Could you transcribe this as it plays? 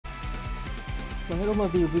So hello my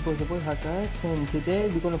beautiful people, the boy Hakax, and today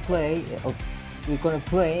we're gonna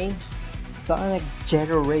play Sonic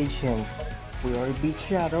Generations. We already beat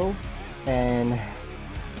Shadow, and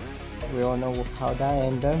we all know how that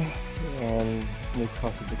ended, and me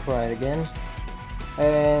possibly cried again.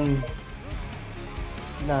 And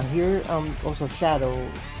now here, also Shadow.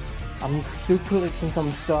 I'm still collecting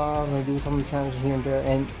some stuff, I do some challenges here and there,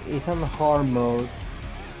 and it's on hard mode.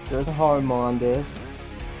 There's a hard mode on this.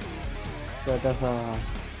 So that's I'm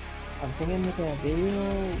thinking of making a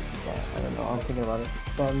video, but I don't know, I'm thinking about it.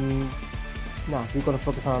 But no, we're gonna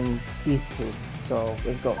focus on these two. So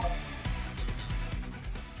let's go.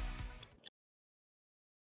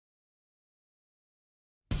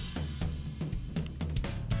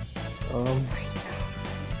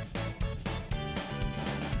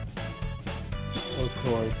 Of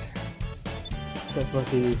course. That's what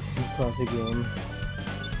the classic game.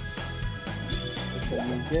 It's a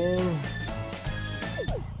new game.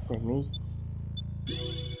 Let me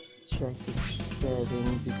check the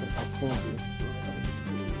settings because I think it's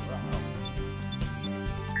too loud.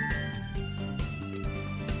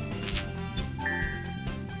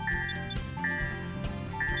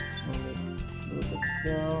 A little bit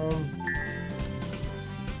down.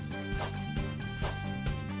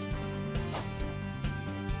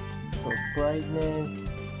 For brightness,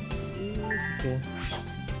 okay.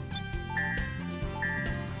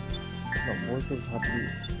 My voices have to be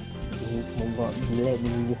let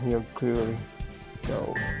me hear clearly. So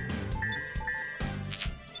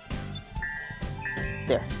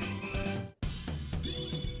there.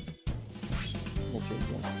 Make sure you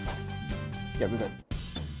can. Yeah, we're good.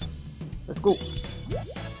 Let's go.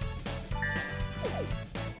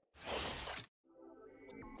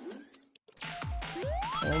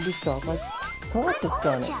 And we start by Collective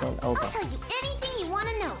Sonic and Oba. I'll tell you anything you want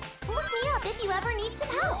to know. Look me up if you ever need some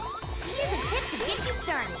help. Here's a tip to get you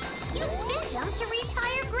started. Use spin jump to reach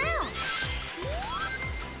higher ground.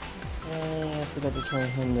 I forgot to turn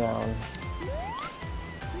him down.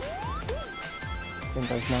 I think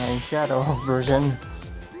that's not in Shadow version.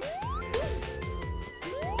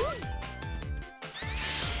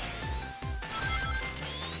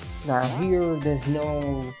 Now here there's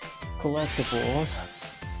no collectibles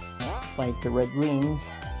like the red rings.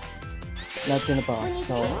 That's in a box. When you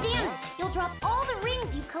So take damage, you'll drop all the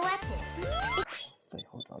rings you collected. wait,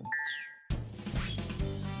 hold on.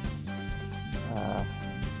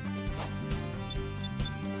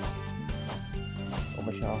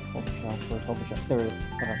 Where's Overshelf? There it is.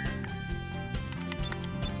 Okay.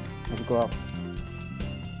 Let me go up.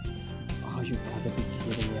 Oh, you gotta be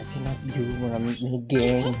kidding me. I cannot do when I'm in a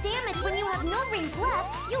game. You take damage when you have no rings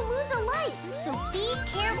left, you'll lose a life. So be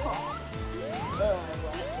careful.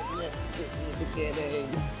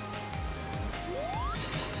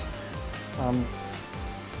 And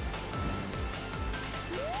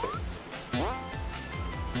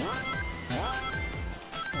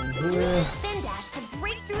here. Spin dash to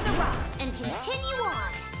break through the rocks and continue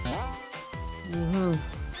on.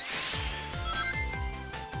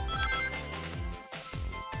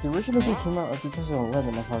 The original game came out in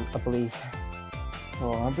 2011, I believe.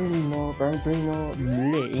 So I really know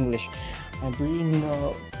English.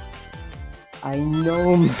 I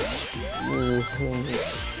know.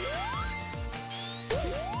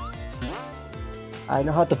 I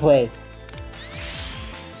know how to play.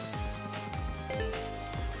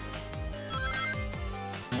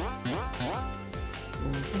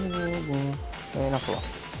 Enough.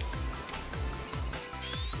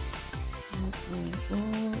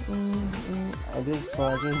 I just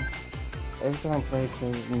every time I play a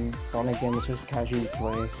Sonic game, it's just casually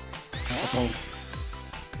play. I don't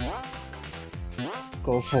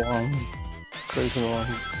go for crazy one.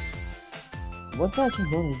 What's actually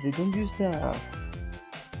known is they don't use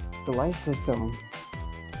the light system,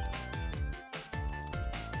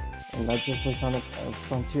 and I just play Sonic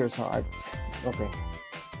Frontier, so okay.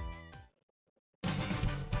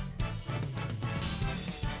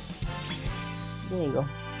 There you go.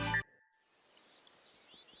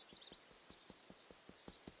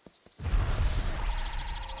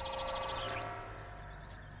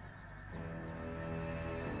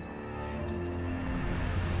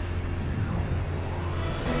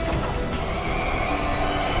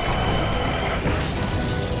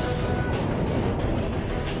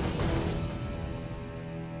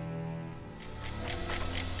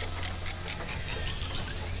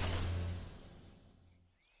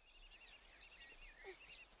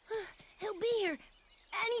 He'll be here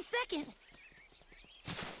any second.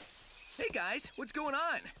 Hey guys, what's going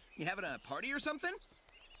on? You having a party or something?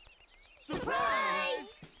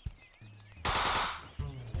 Surprise!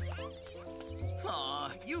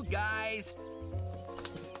 You guys!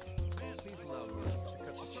 Please allow me to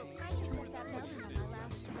cut the cheese.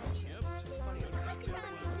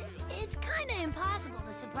 It's kinda impossible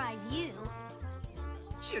to surprise you.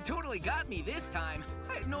 She totally got me this time.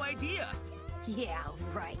 I had no idea. Yeah,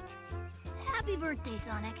 right. Happy birthday,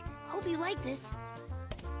 Sonic. Hope you like this.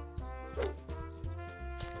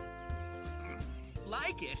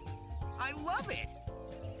 Like it? I love it!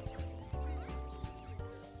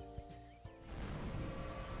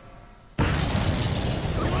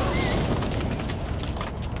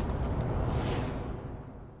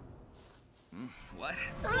 What?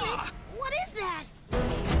 Sonic, Ah! what is that?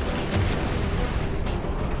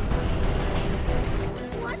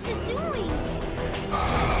 What's it doing?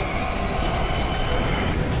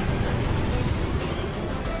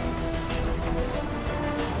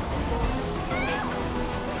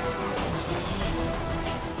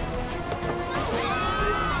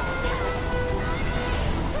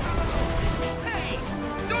 Hey!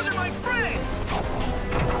 Those are my friends!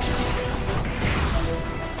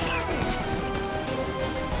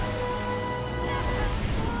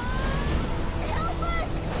 Help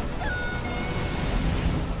us! Sonic!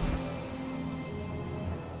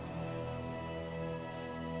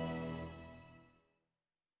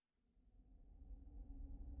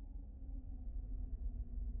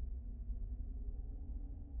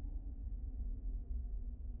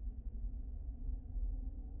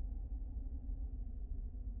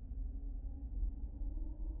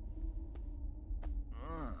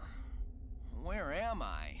 Where am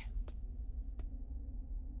I?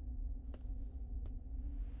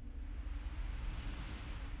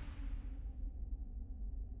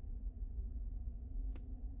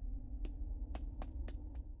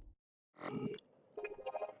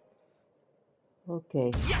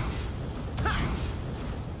 Okay.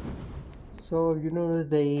 So you know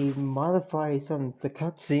they modify the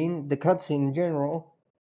cutscene in general.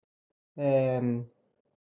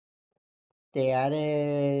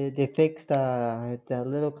 They fixed the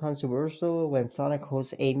little controversial when Sonic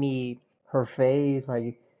holds Amy her face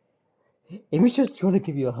like Amy's just trying to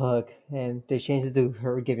give you a hug, and they changed it to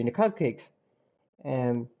her giving the cupcakes.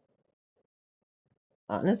 And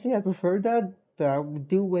honestly, I prefer that. But I would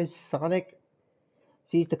do with Sonic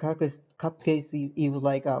sees the cupcakes, he was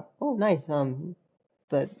like, oh nice,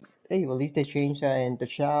 but hey, at least they changed that and the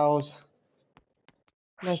chows.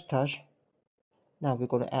 Nice touch. Now we're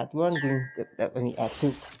gonna add one green. I mean, add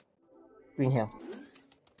two. Green Hill.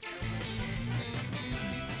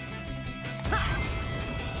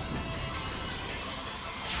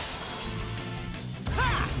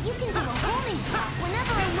 You can do a homing attack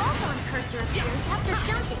whenever a roll-on cursor appears after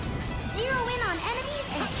jumping. Zero in on enemies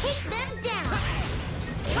and take them down.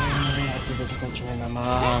 Press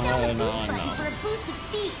down the boost button for a boost of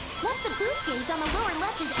speed. Once the boost gauge on the lower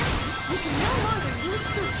left is empty, you can no longer use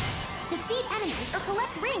boost. Defeat enemies or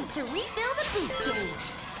collect rings to refill the boost gauge.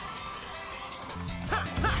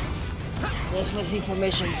 This was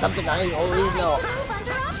information, something I Try already to know. move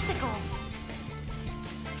under obstacles.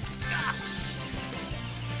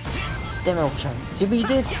 Damn it, Ocean. See what you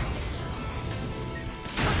did?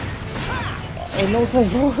 And no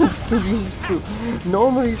place used to.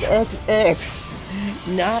 Normally it's XX,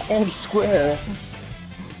 not X square,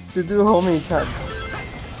 to do homing attack.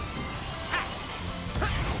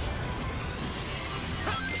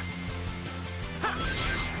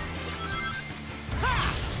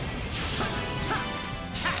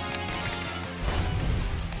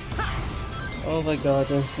 Oh my god,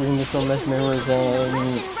 this brings me so much memories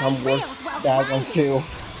and I'm worth that one too.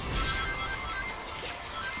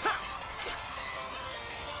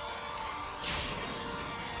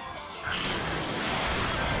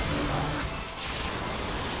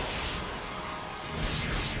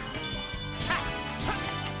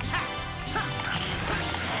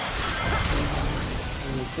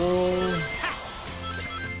 Here we go.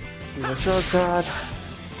 Do a shortcut.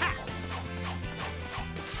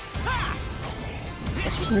 I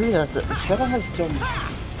just knew that the Shadow has some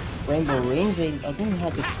rainbow rings. I didn't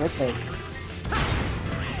have to trip it.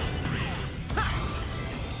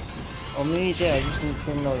 Or maybe they, I just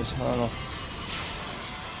didn't notice. I don't know.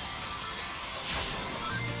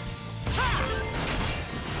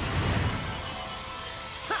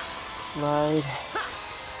 Slide.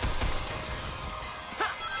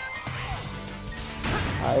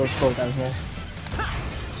 I will go down here.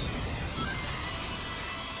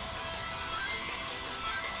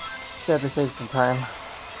 Just have to save some time.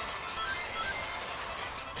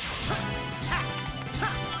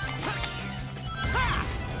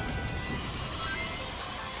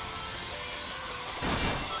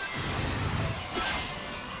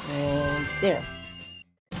 And there.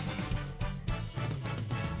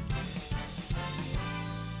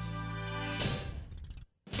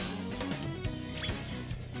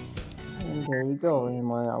 there you go, and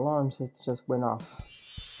my alarm system just went off.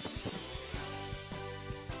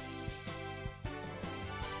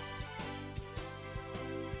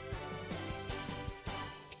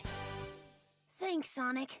 Thanks,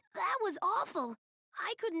 Sonic. That was awful.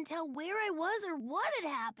 I couldn't tell where I was or what had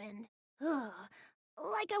happened. Ugh,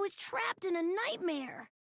 like I was trapped in a nightmare.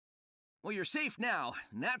 Well, you're safe now,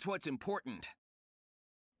 and that's what's important.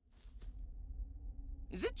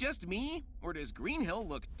 Is it just me, or does Green Hill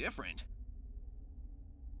look different?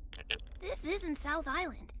 This isn't South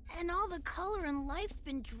Island, and all the color and life's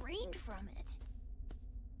been drained from it.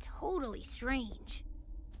 Totally strange.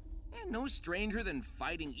 And no stranger than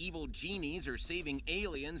fighting evil genies or saving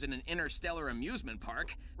aliens in an interstellar amusement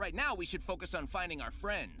park. Right now, we should focus on finding our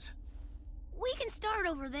friends. We can start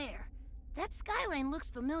over there. That skyline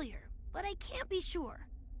looks familiar, but I can't be sure.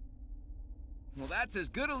 Well, that's as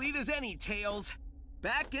good a lead as any, Tails.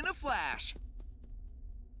 Back in a flash.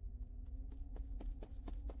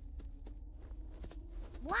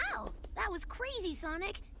 Wow, that was crazy,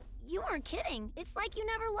 Sonic. You weren't kidding. It's like you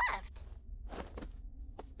never left.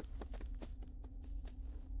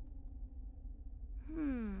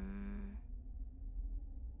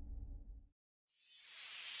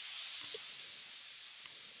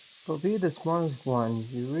 For being the smartest one,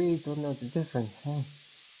 you really don't know the difference, huh?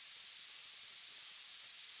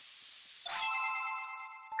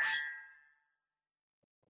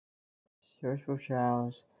 Search for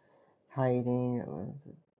shadows, hiding,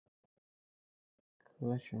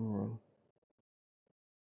 collection room.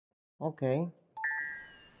 Okay.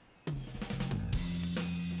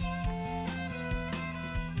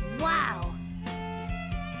 Wow.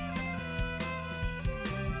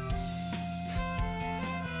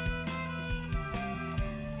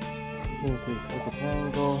 This is like a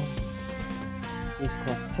triangle. This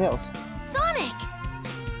class Tails. Sonic!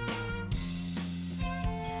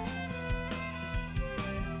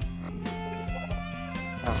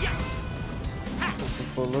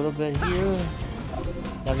 Just a little bit here.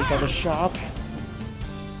 Now we got the shop.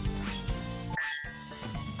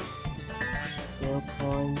 Scale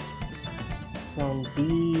points. Some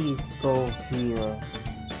bees go here.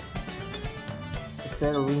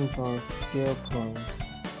 Instead of rings on scale points.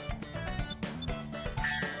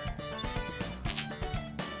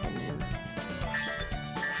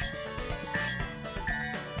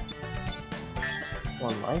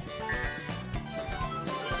 One life.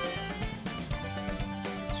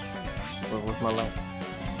 Where was my life?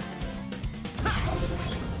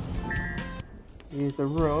 Here's the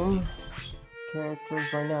room.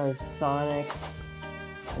 Characters right now is Sonic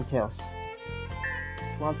and Tails.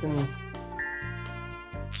 Swap them.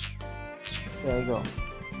 There you go.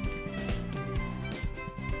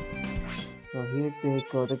 So here they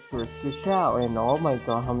go to first get out, and oh my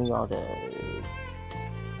god, how many are there?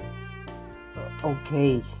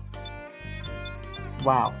 Okay.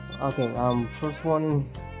 Wow. Okay, first one,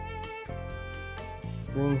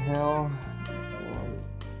 Green Hill.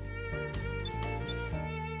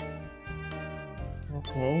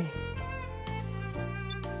 Okay.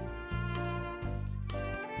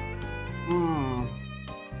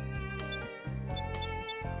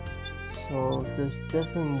 So there's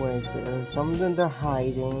different ways. Some of them they're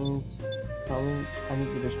hiding. Some I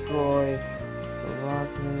need to destroy the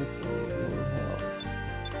rocket.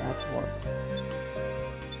 That's one.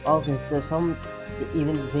 Okay, there's some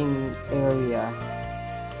even the same area.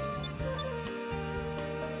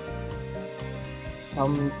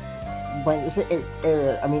 But it's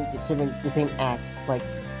I mean it's even the same act. Like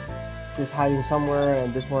this hiding somewhere,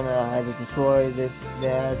 and this one I had to destroy this,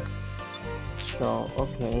 that. So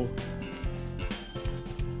okay.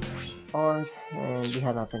 Art and you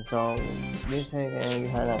had nothing. So music and you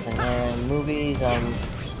had nothing. And movies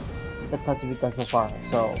the class we've done so far.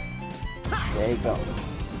 So there you go.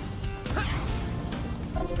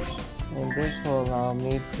 And this will allow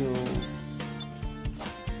me to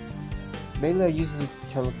mainly I use it to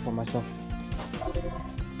teleport myself.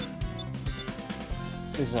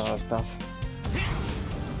 This is all stuff.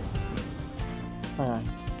 I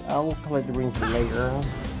will collect the rings later.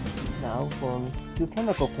 Now going to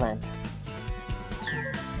chemical plant.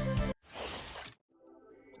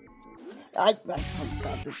 I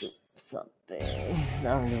forgot to do something. I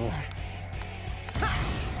don't know.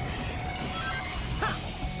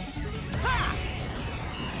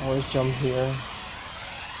 Always jump here.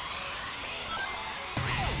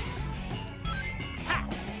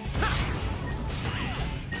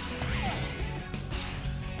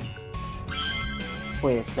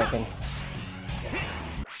 Wait a second.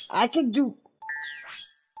 I can do.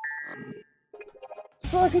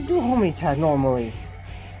 So I can do homing attack normally.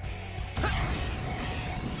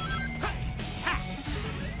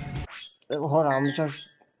 Hold on, I'm just...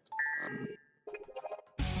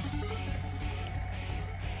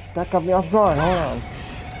 That got me off guard, hold on.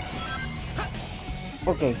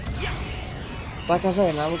 Okay. Like I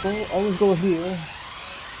said, I would always go here.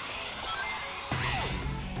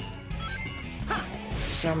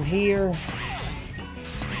 Jump here.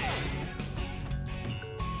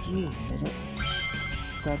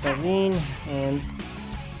 Got that in, and...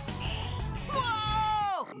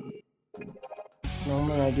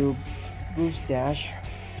 Normally I do boost dash.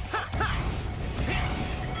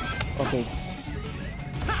 Okay.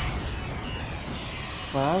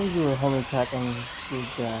 Well, I will do a home attack and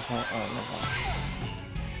boost dash. Oh no.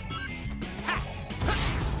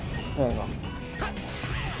 There we go.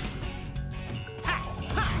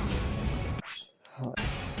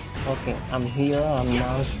 Okay, I'm here. I'm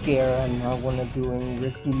now scared. I'm not gonna do any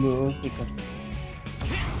risky moves because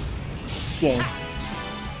game.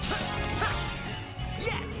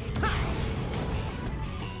 Yes.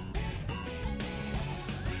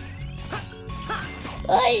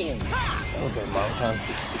 Okay, mountain.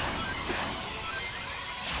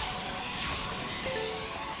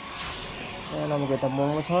 And I'm gonna get that one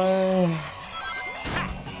more time.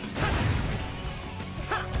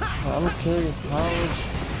 I'm curious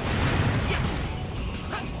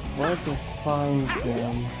where to find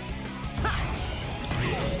them.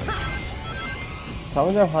 Some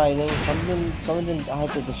of them are hiding, some of them I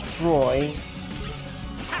have to destroy.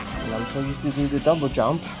 And I'm so used to do the double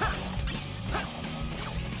jump.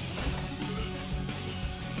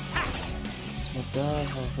 So that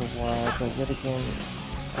was a while, but yet again,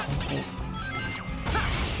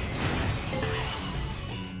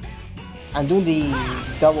 I'm doing the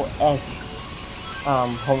double X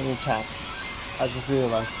home attack. I just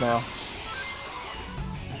realized now.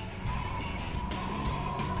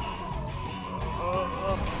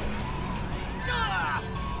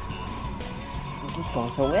 This is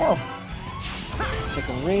going so well.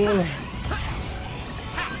 Second ring.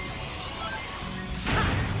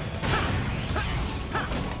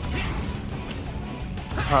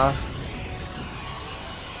 Huh?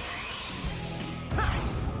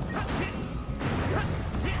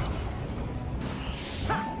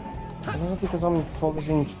 Because I'm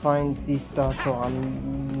focusing to find these stuff, so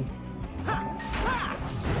I'm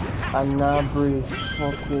not very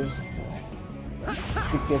focused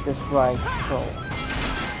to get this right. So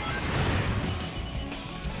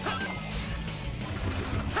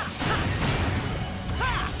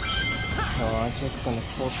I'm just gonna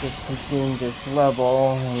focus completing this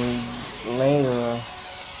level and later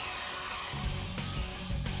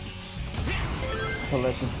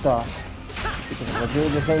collect the stuff. Because if I do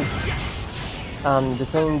the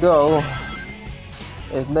same go,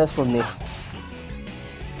 it messed with me.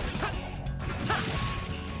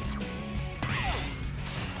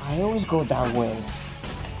 I always go that way.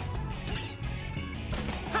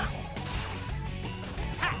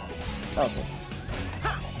 Okay.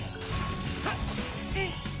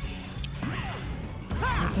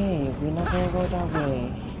 Okay, we're not gonna go that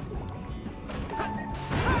way.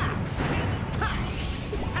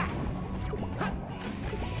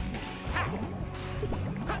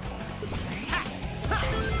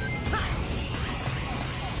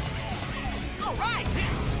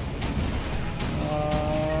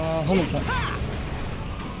 Home attack.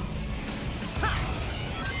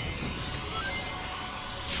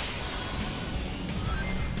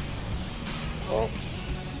 Oh.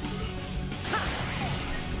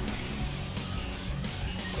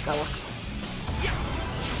 That works.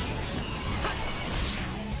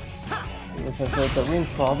 Looks like there's a ring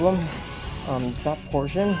problem on that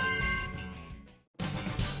portion.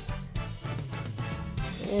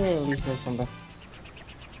 At least there's something.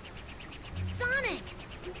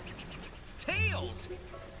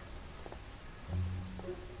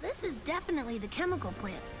 This is definitely the chemical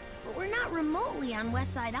plant, but we're not remotely on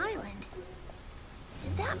Westside Island.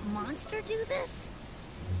 Did that monster do this?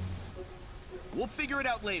 We'll figure it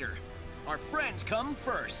out later. Our friends come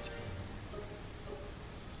first.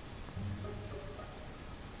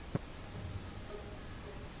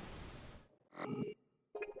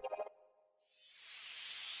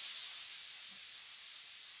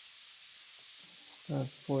 That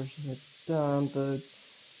portion is done, but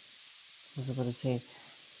what was I going to say?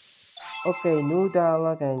 Okay, new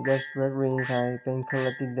dialogue and just red rings. I've been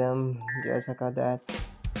collecting them. Yes, I got that.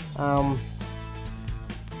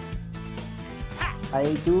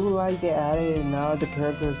 I do like the added now the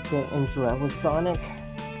characters can interact with Sonic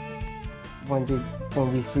when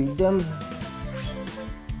we free them.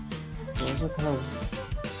 Those are kind of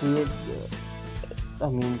weird. I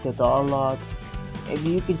mean, the dialogue If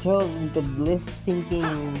you can tell, the bliss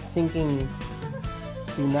thinking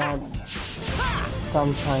do not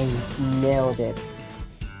sometimes nailed it,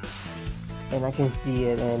 and I can see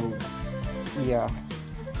it. And yeah,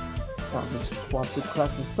 I just want to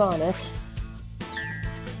collect the Sonic.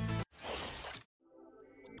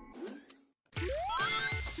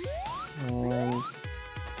 And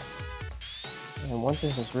one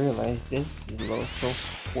thing I just realized, this loads so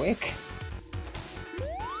quick.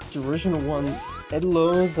 The original one, it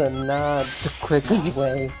loads but not the quickest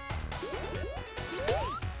way.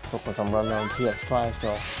 Of course I'm running on PS5,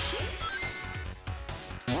 so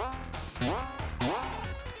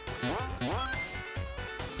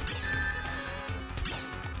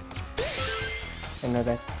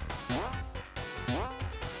another.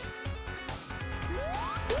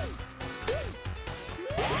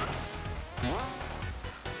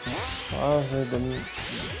 Honestly,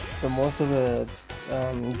 the most of the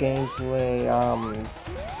gameplay on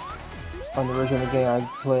the original game I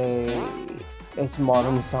play is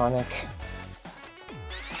Modern Sonic.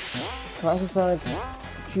 Classic Sonic,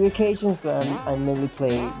 a few occasions, but I mainly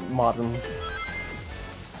play Modern.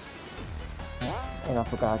 And I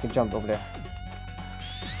forgot I could jump over there.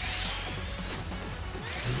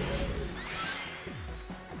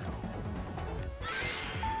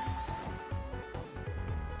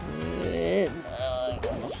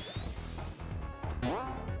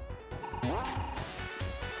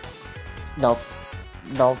 Nope.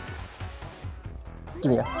 Nope.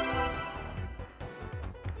 Give me that.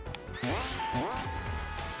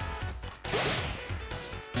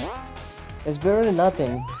 It's better than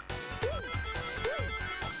nothing.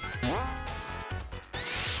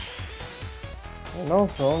 And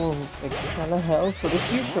also, it kinda helps for the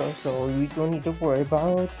future, so you don't need to worry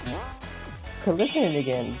about collecting it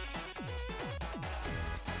again.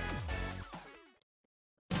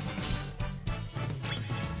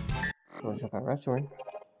 Looks like a restaurant.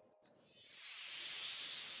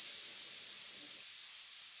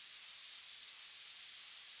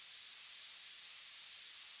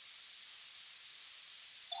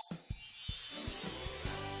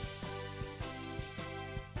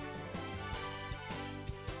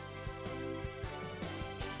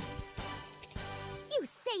 You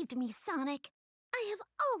saved me, Sonic. I have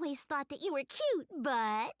always thought that you were cute,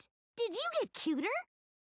 but did you get cuter?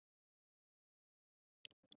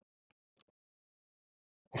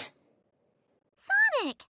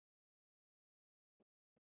 Sonic!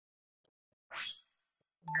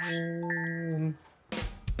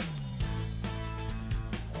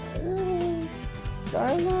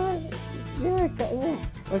 Kinda, yeah, kinda,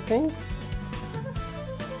 I think.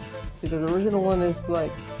 Because the original one is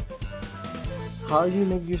like, how do you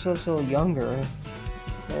make yourself so younger?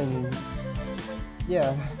 And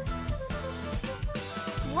yeah.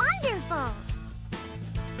 Wonderful!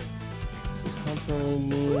 It's constantly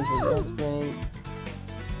me for wrestling.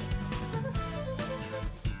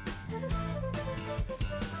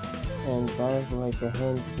 And that is like the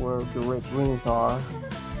hint where the red rings are.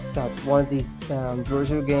 That's one of the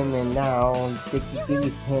original game, and now they can give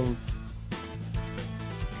you hints.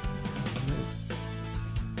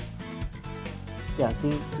 Yeah, see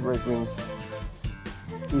the red rings.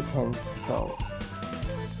 These hints, so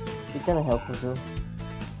it's gonna help us too.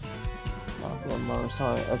 Now, more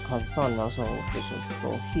Sonic, Sonic now, so let's just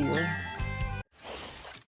go here.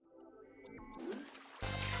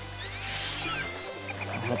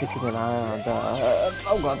 I have to keep an eye on the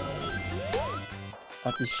oh god,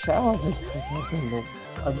 at the shower because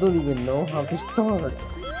I don't even know how to start.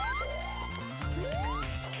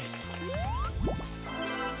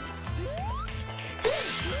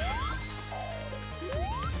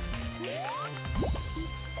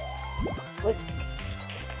 What?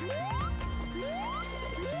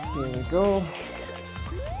 Here we go.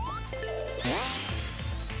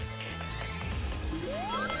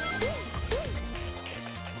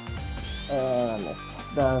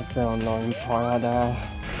 That's the annoying part of that.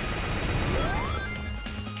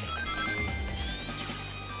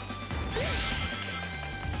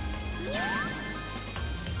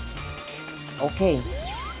 Okay.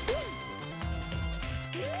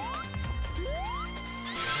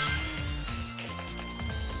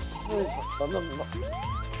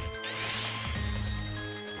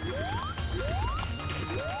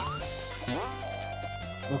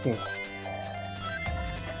 Okay.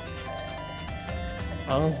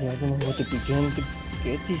 Honestly, I don't know where to begin to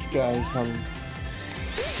get these guys.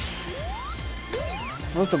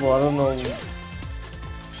 First of all, I don't know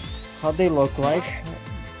how they look like.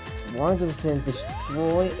 One of them says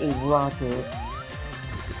destroy a rocket.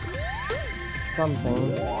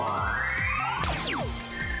 Something.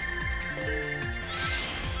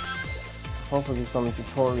 hopefully some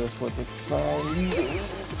tutorials would explain.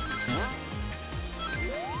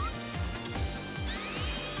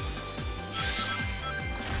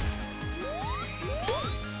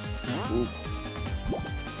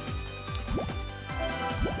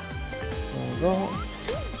 There we go.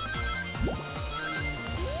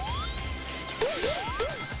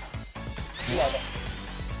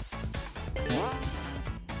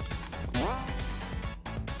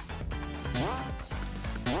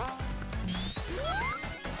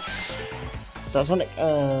 Sonic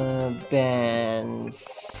bands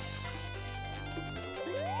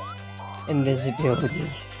invisibility.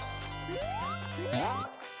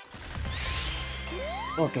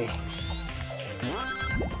 Okay.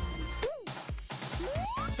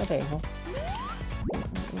 Okay.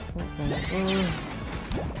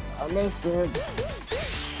 I missed it.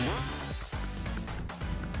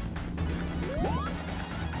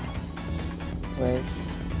 Wait.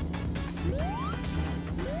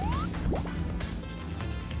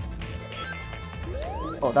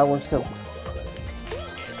 Oh, that one's still.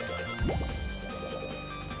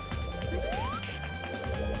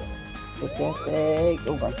 Fantastic.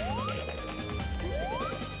 Oh god.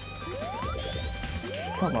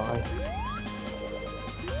 Come on.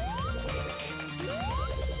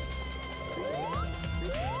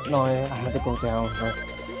 No, I had to go down. Right?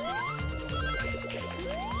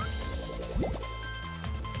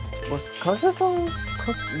 Was Carcassonne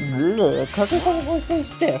was very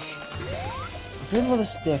stiff. A little bit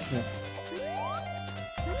stiff here.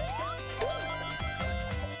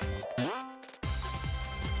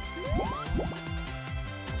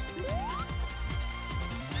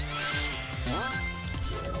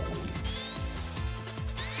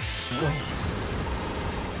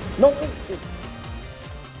 No!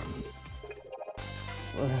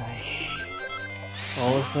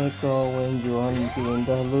 Always let go when you're doing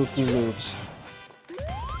the loopy-loops.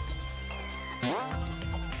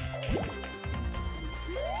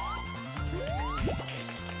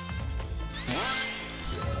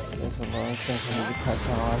 There's a lot of things I need to touch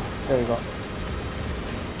on. There you go.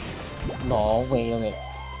 No, wait a minute.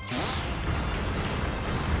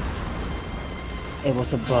 It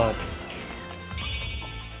was a bug.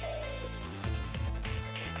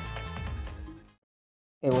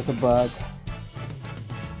 It was a bug.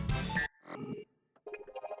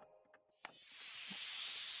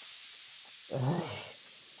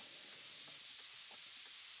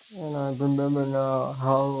 And I remember now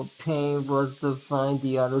how pain was to find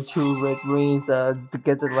the other two red rings to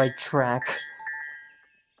get the right track.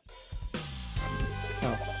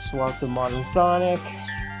 Now, swap to Modern Sonic.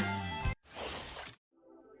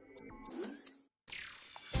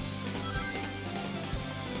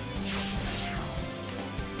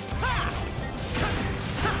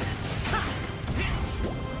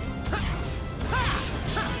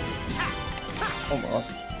 Come on.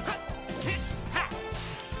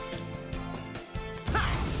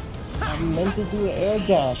 I meant to do an air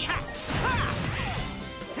dash.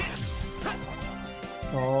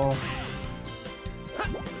 Oh.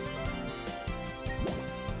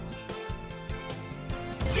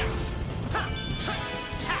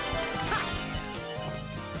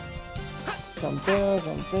 Jump there,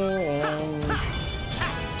 and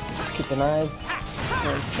keep an eye.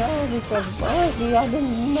 Because honestly, I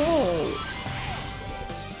didn't know.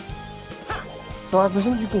 So I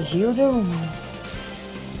presume you can heal them?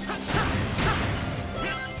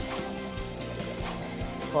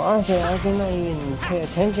 Well, honestly, I cannot even pay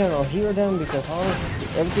attention or hear them because honestly,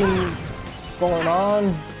 everything's going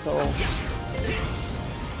on, so...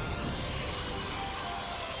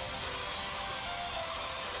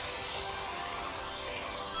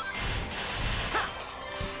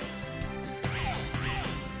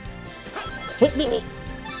 Hit me!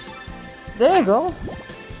 There you go!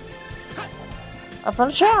 I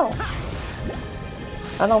found a shell!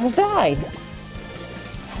 I almost died!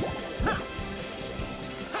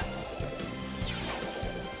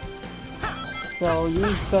 So you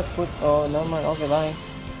stuck with... Oh, never mind. Okay, bye.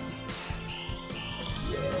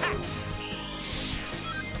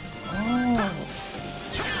 Oh.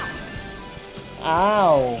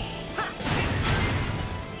 Ow!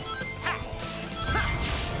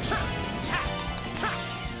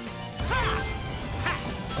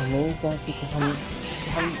 Maybe that's because I'm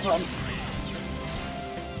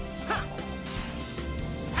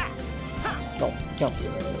no, jump.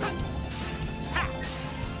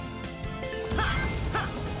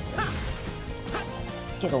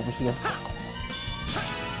 Get over here.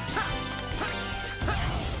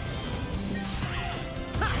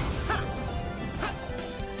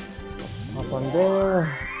 Up on there.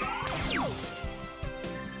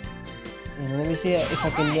 And see if I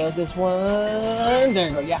can nail this one. There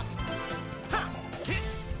you go, yeah.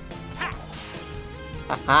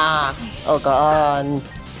 Haha! Oh god!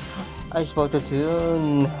 I spoke the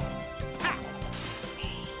tune.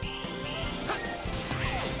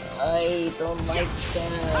 I don't like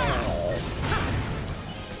that.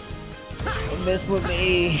 This would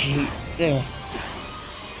be there.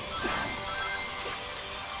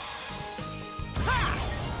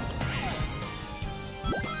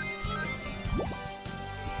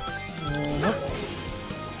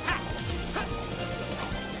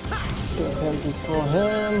 Get him before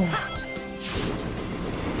him.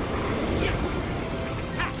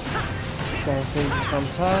 Gonna take some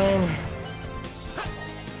time.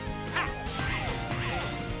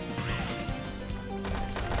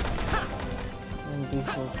 And this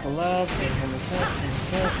will collapse and him attack and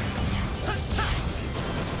attack.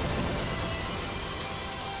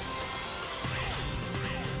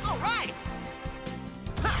 Alright!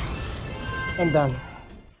 And done.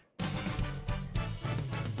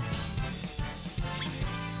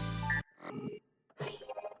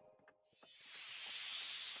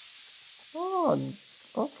 Oh,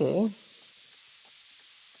 okay.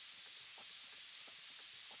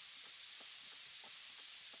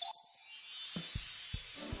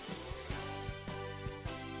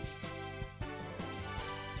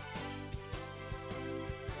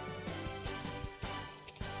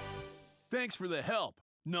 Thanks for the help.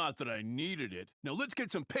 Not that I needed it. Now let's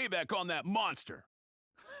get some payback on that monster.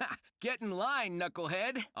 Ha! Get in line,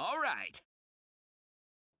 knucklehead. Alright.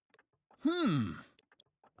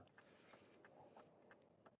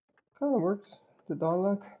 Kind of works. The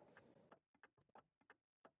dialogue.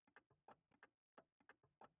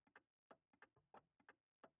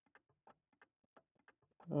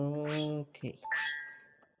 Okay.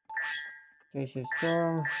 This is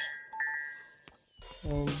strong.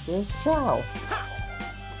 And this Chow.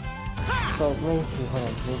 So let me see. Hold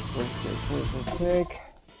on. Wait, quick.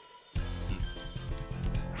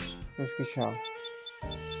 Let's get Chow.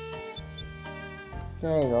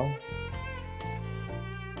 There you go.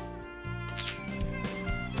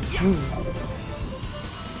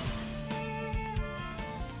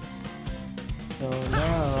 So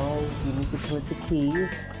now you need to put the keys.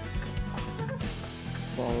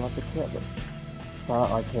 Well, not the key, but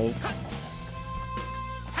not arcade.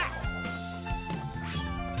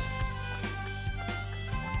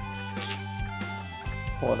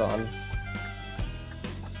 Hold on.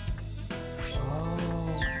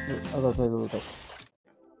 Oh, okay.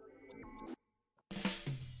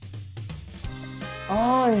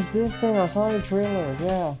 Oh, it's this thing. I saw the trailer.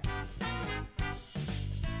 Yeah.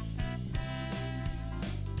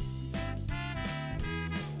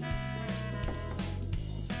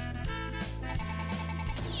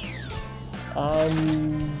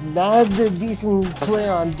 I'm not a decent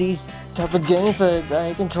player on these type of games, but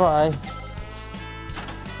I can try.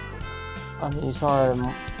 I mean, you saw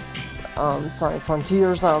Sonic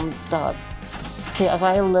Frontiers, that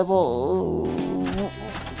KSI level.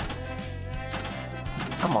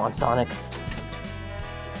 Come on, Sonic.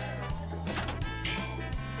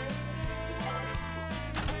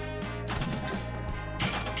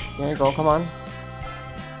 There you go, come on.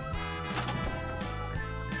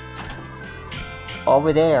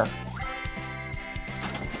 Over there.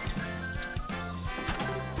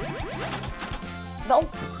 No.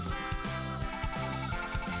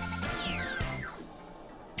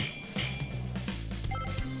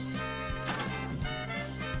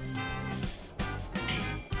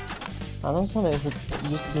 I don't know if it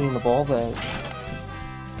used to be in the ball, but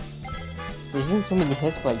there isn't so many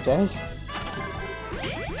hits like this.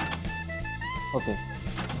 Okay.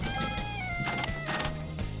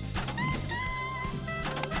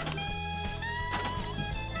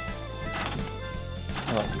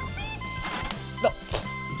 No.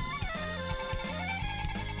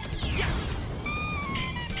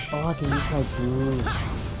 Oh, I can use my tools.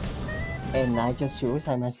 And I just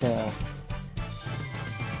suicide myself.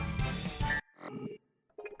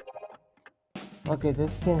 Okay,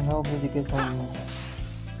 this can help me to get some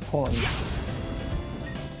points.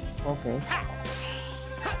 Okay.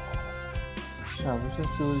 Now we'll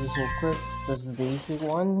just do this real quick. This is the easy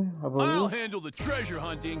one, I I'll believe. handle the treasure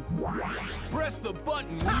hunting. Press the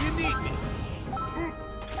button when you need me.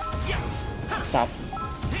 Stop.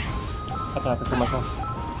 I can have to kill myself.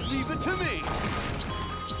 Leave it to me.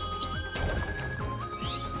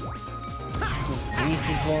 Just the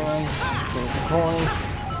easy one. There's the coins.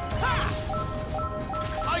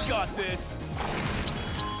 I got this.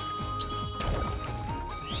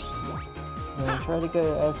 And try to get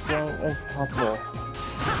it as strong as possible.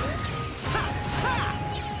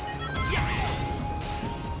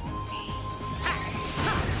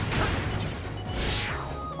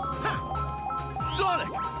 Sonic!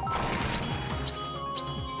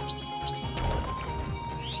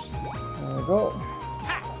 There we go.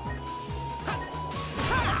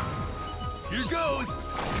 Here goes!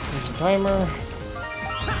 Here's the timer.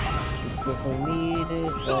 If we need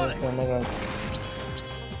it, so Sonic! then I got.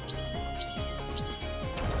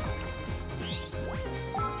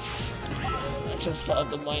 I just saw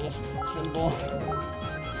the minus symbol.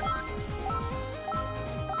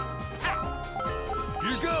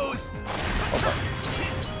 Here goes!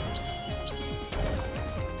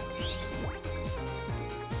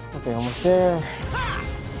 Okay, almost there.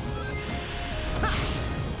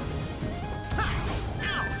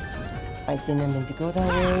 I didn't mean to go that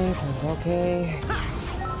way, but okay.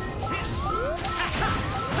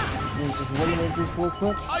 Let me just eliminate this real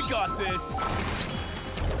quick. I got this!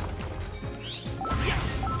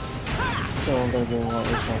 So I'm gonna do one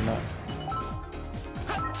this one now.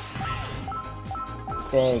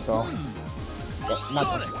 There you go. Yeah,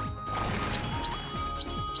 nothing. Sonic!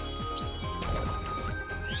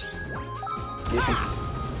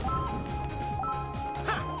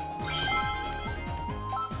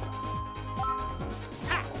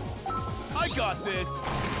 I got this!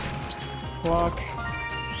 Block.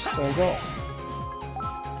 There you go.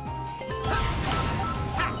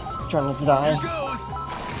 Trying not to die. Here goes!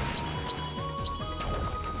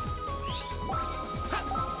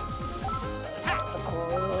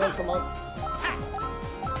 Oh, come on.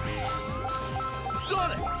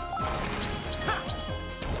 Sonic!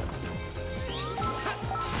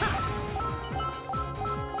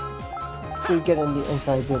 We get in the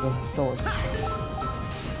inside building. Don't worry.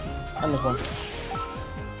 On this one.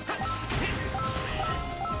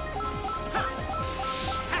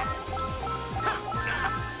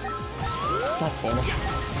 God damn it.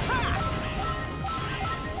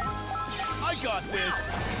 I got this!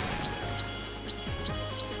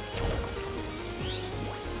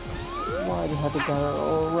 Why do you have to gather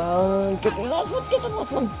all around? Get the last one, get the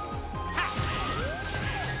last one!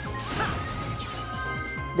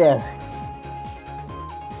 There.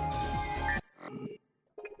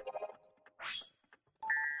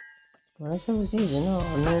 Well, that was easy, no?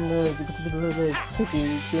 And then the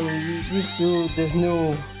tricky getting used to this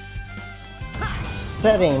new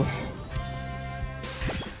setting.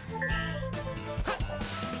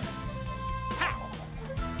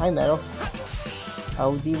 Hi, Metal.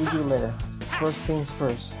 I'll deal with you later. First things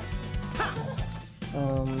first.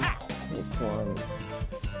 Which one?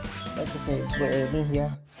 Like to say, where is it?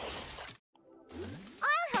 Yeah.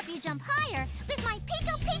 I'll help you jump higher with my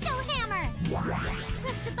Pico Pico hammer.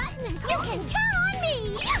 Press the button and you can count on me.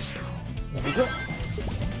 There we go.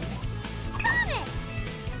 Sonic!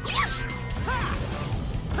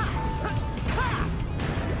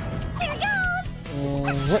 Here goes!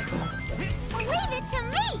 And zip. Leave it to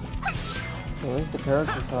me. At least the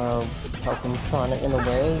characters are helping Sonic in a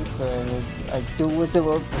way, because I do with the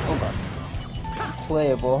work. Oh god.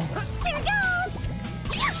 Playable. Here goes!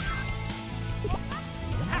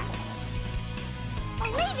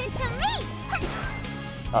 Leave it to me.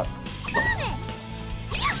 Up. Sonic!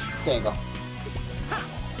 There you go.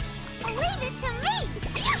 Leave it to me.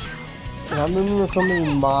 And I remember so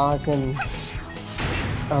many mods and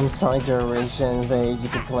Sonic Generations that you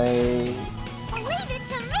could play, Leave it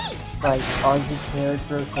to me. like all the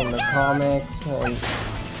characters from the comics, and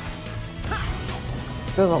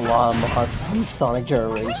there's a lot of mods on Sonic Leave it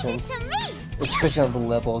Generations, to me. especially on the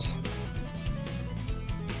levels.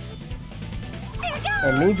 Here goes!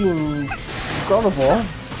 And maybe in God of War,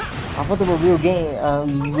 I thought they were real game,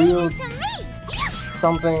 real Leave it to me.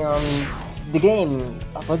 something on the game.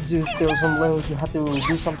 I thought there was some levels you had to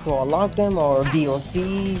do something to unlock them, or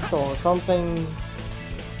DLCs or something.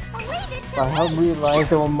 Leave it But I to haven't me. realized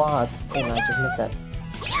there were mods, and I just missed that.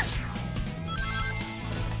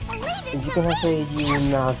 Leave If it you to cannot me. say you're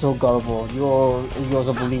not so gullible, you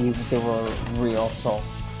also believe they were real, so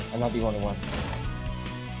I'm not the only one.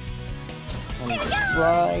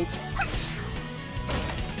 Right.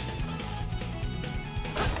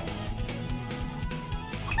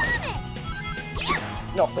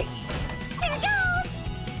 Sonic! No, wait. Here goes!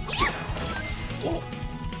 Sonic!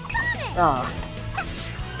 Ah.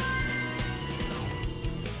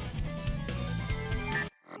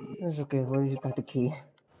 It's okay, well, you got the key.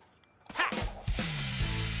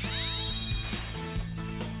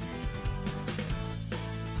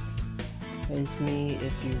 Face me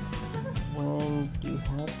if you when you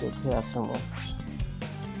have the chaos symbol.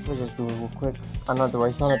 We'll just do it real quick. I'm not the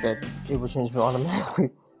right sound of it. It will change me automatically.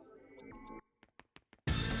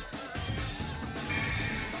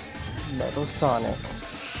 Metal Sonic.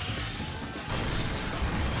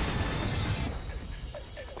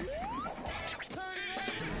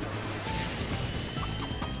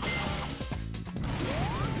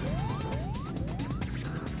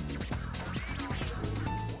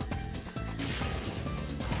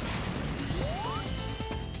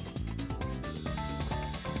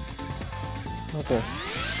 Okay.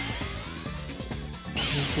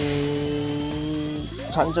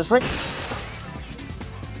 Time just right.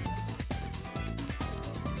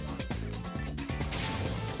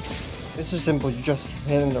 This is simple, you just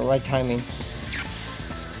hit him the right timing.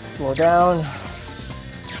 Slow down.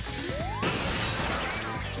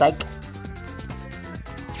 Psych.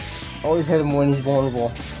 Always hit him when he's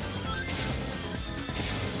vulnerable.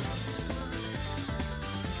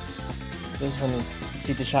 This one is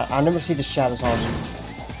see the shot. I never see the shadows on him.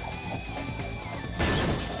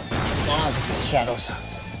 Ah, this is shadows.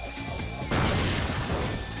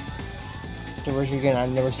 The version again, I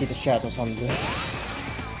never see the shadows on this.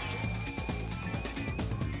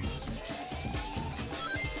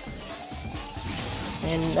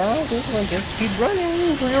 And now this one just keep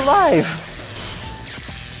running for your life.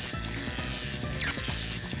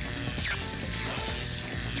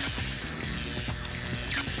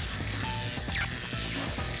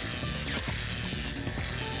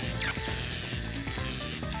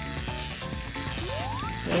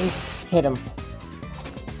 And hit him.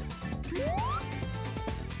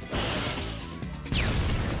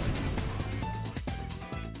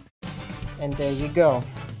 And there you go.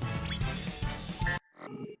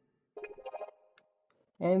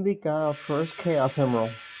 And we got our first Chaos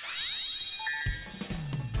Emerald.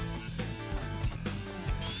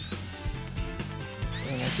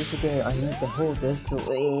 And I guess again, I need to hold this to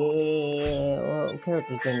well,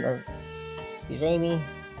 characters then. Here's Amy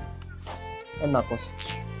and Knuckles.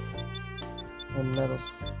 And Metal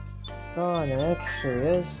Sonic, here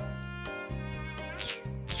it is.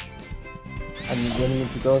 I mean, you need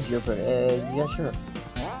to go here, but yeah, sure.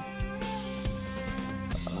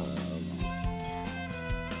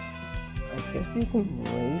 I guess we can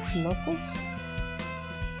raise Knuckles?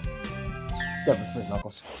 Yeah, we raise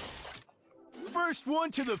Knuckles. First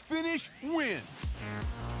one to the finish wins.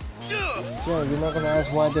 Yeah, you're not gonna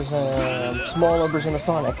ask why there's a smaller version of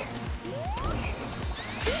Sonic.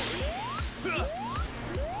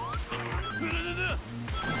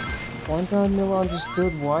 One time never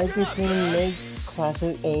understood why they couldn't make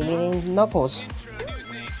classic Amy and Knuckles.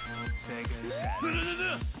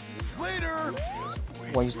 Later.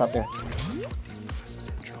 Why you stop there?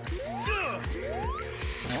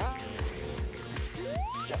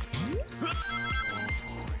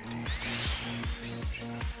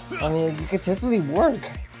 I mean, it could typically work.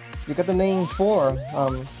 You got the main four,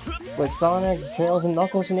 with Sonic, Tails, and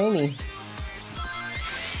Knuckles, and Amy.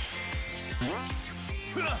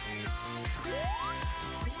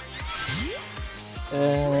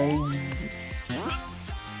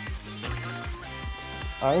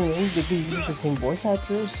 I mean, they could use the same voice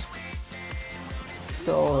actors,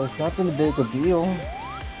 so it's not been a big a deal.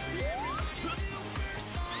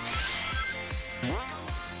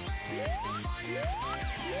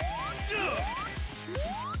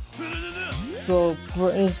 So,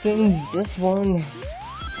 for instance, this one,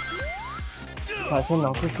 Classic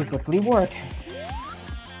Knuckles could definitely work,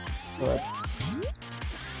 but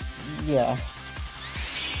yeah.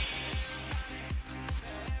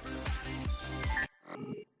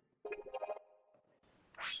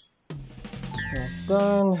 That's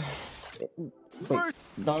done. Wait,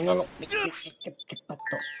 no.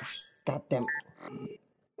 God damn.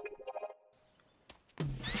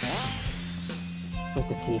 Where's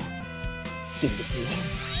the key? Give me the key.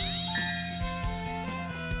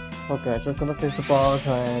 Okay, so I'm gonna fix the boss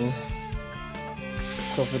and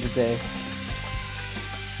go for the day.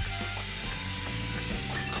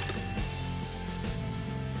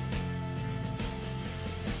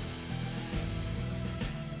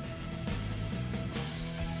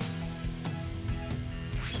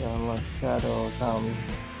 Like Shadows,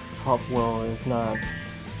 Top World is not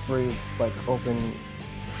free, like open.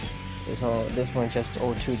 So this one's just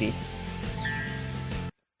all 2D.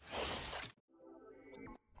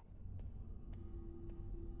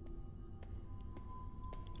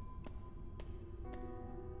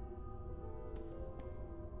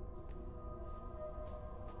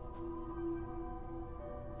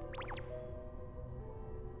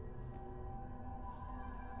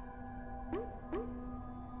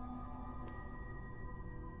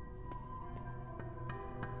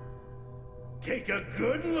 Take a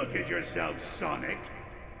good look at yourself, Sonic.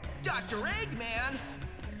 Dr. Eggman!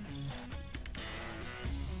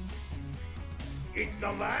 It's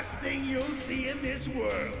the last thing you'll see in this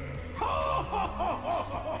world.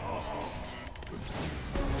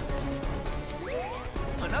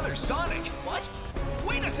 Another Sonic? What?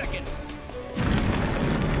 Wait a second!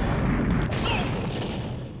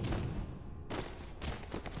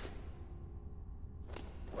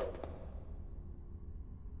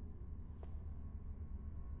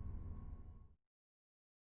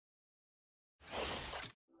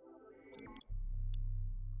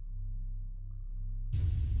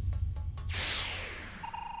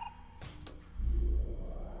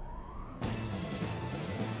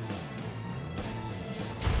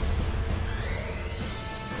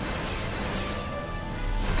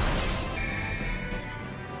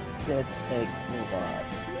 that egg robot.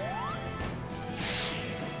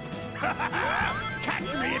 Catch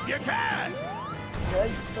me if you can!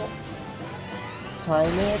 Right, so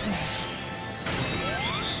time it.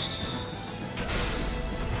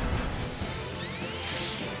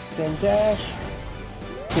 Then dash.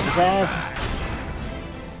 Kick his ass.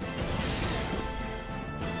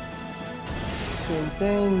 Same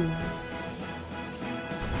thing.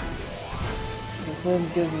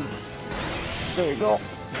 There you go.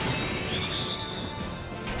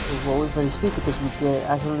 We'll wait for the speed because we can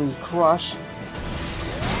actually crush.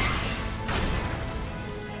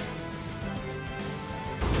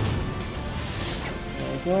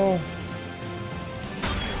 There we go.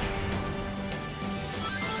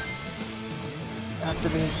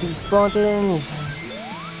 Activate these buttons.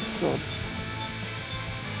 Good.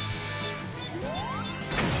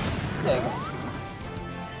 There you go.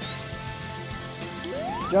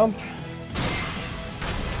 Jump.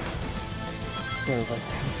 There we go.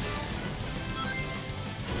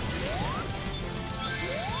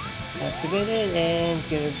 Activate it and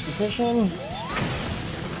get a position.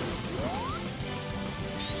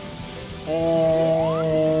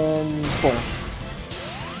 And boom.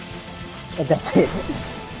 And that's it.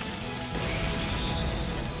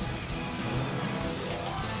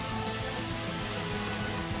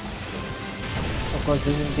 Of course,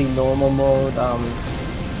 this is the normal mode.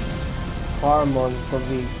 Hard mode is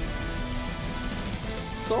probably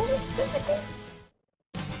so difficult.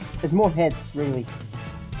 It's more heads, really.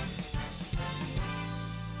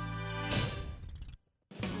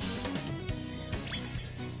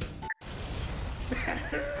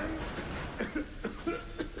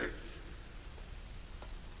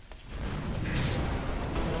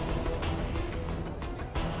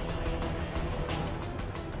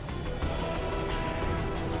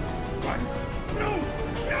 No!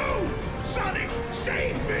 No! Sonic,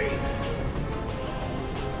 save me!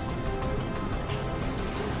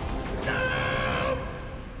 No!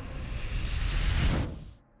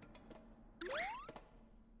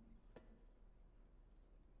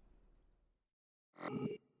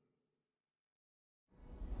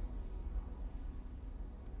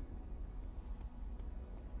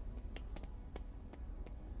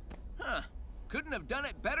 Huh. Couldn't have done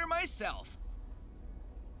it better myself.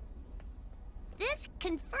 This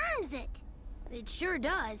confirms it. It sure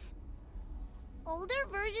does. Older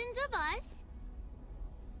versions of us.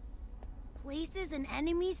 Places and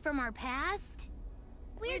enemies from our past.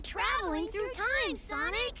 We're traveling through time,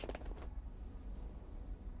 Sonic.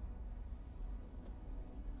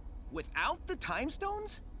 Without the time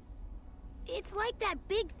stones? It's like that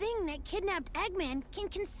big thing that kidnapped Eggman can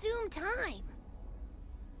consume time.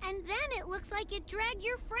 And then it looks like it dragged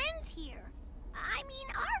your friends here. I mean,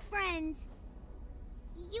 our friends.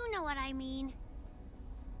 You know what I mean.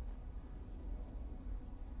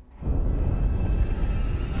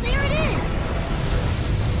 There it is!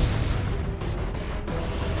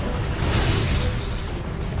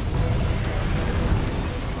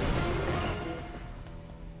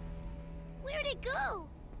 Where'd it go?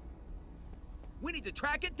 We need to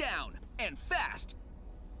track it down, and fast.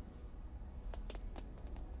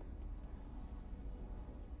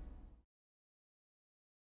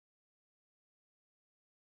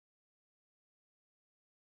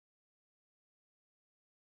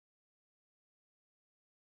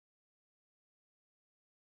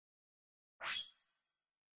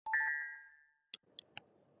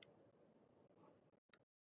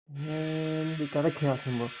 And we got a chaos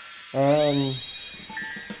symbol. And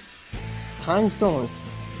time stones.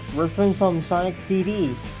 Reference from Sonic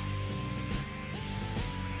CD.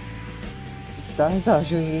 That's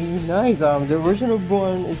actually nice. The original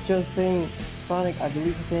one is just saying Sonic, I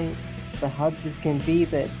believe it's saying the how this can be,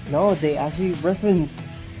 but no, they actually referenced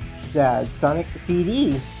that Sonic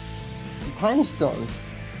CD. The time stones.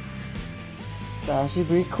 That's actually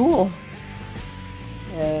pretty cool.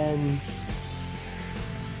 And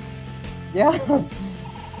yeah.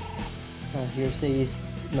 Here says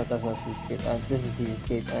no, that's not Seascape. This is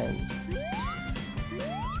Seascape, and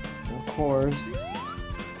of course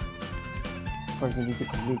we need to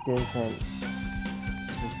complete this. And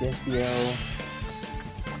there's the SBO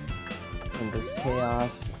and this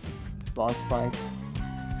chaos boss fight.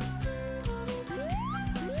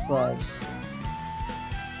 But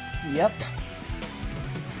yep.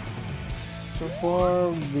 So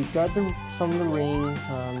far we got some of the rings.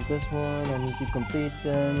 This one I need to complete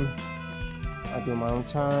them. I do my own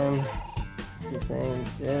time. This and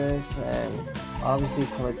this, and obviously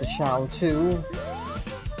collect the shell too.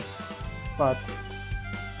 But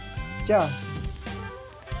yeah,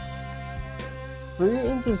 very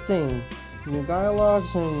interesting. new dialogues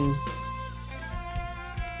and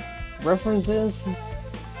references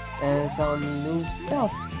and some new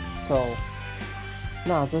stuff. So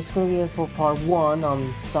now that's gonna be it for part 1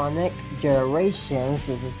 on Sonic Generations.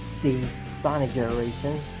 This is the Sonic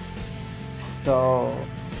Generations. So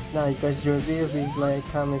now you guys enjoy the video, please like,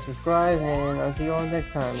 comment, subscribe, and I'll see you all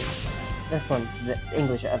next time. Next one, the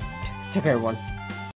English. Take care everyone.